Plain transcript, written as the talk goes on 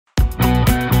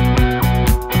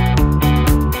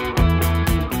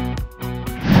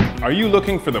Are you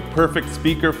looking for the perfect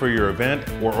speaker for your event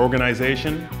or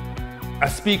organization? A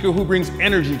speaker who brings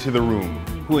energy to the room,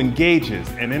 who engages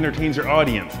and entertains your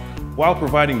audience while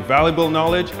providing valuable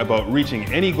knowledge about reaching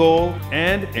any goal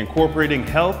and incorporating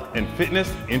health and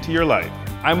fitness into your life.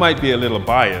 I might be a little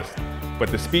biased,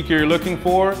 but the speaker you're looking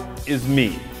for is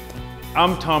me.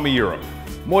 I'm Tommy Europe,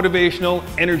 motivational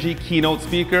energy keynote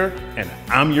speaker, and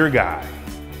I'm your guy.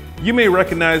 You may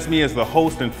recognize me as the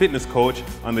host and fitness coach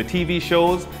on the TV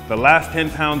shows The Last 10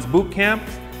 Pounds Boot Camp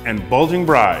and Bulging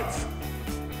Brides.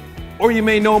 Or you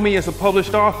may know me as a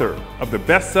published author of the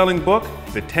best-selling book,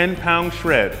 The 10-Pound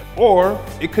Shred. Or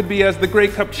it could be as the Grey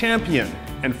Cup champion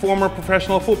and former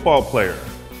professional football player.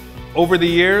 Over the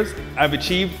years, I've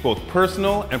achieved both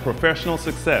personal and professional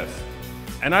success.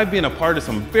 And I've been a part of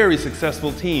some very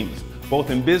successful teams,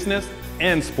 both in business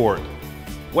and sport.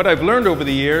 What I've learned over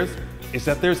the years is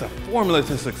that there's a formula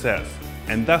to success,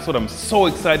 and that's what I'm so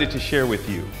excited to share with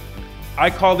you. I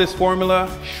call this formula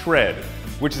SHRED,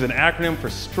 which is an acronym for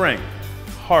strength,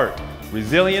 heart,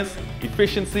 resilience,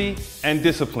 efficiency, and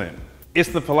discipline. It's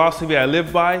the philosophy I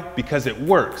live by because it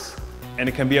works, and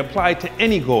it can be applied to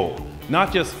any goal,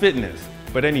 not just fitness,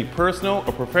 but any personal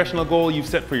or professional goal you've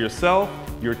set for yourself,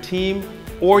 your team,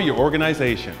 or your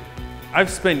organization. I've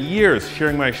spent years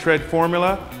sharing my SHRED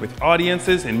formula with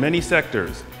audiences in many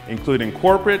sectors, including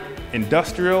corporate,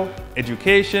 industrial,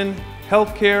 education,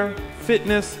 healthcare,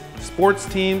 fitness, sports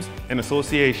teams, and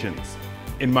associations.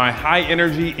 In my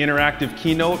high-energy interactive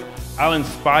keynote, I'll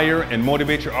inspire and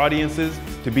motivate your audiences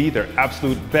to be their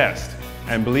absolute best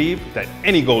and believe that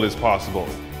any goal is possible.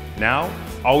 Now,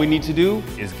 all we need to do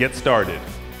is get started.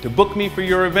 To book me for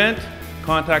your event,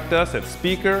 contact us at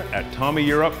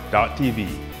speaker@tommyeurope.tv.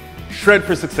 Shred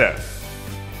for success.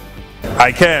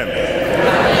 I can.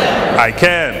 I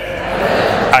can.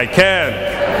 I can.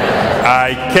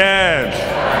 I can.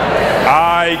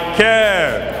 I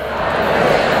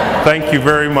can. Thank you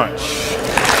very much.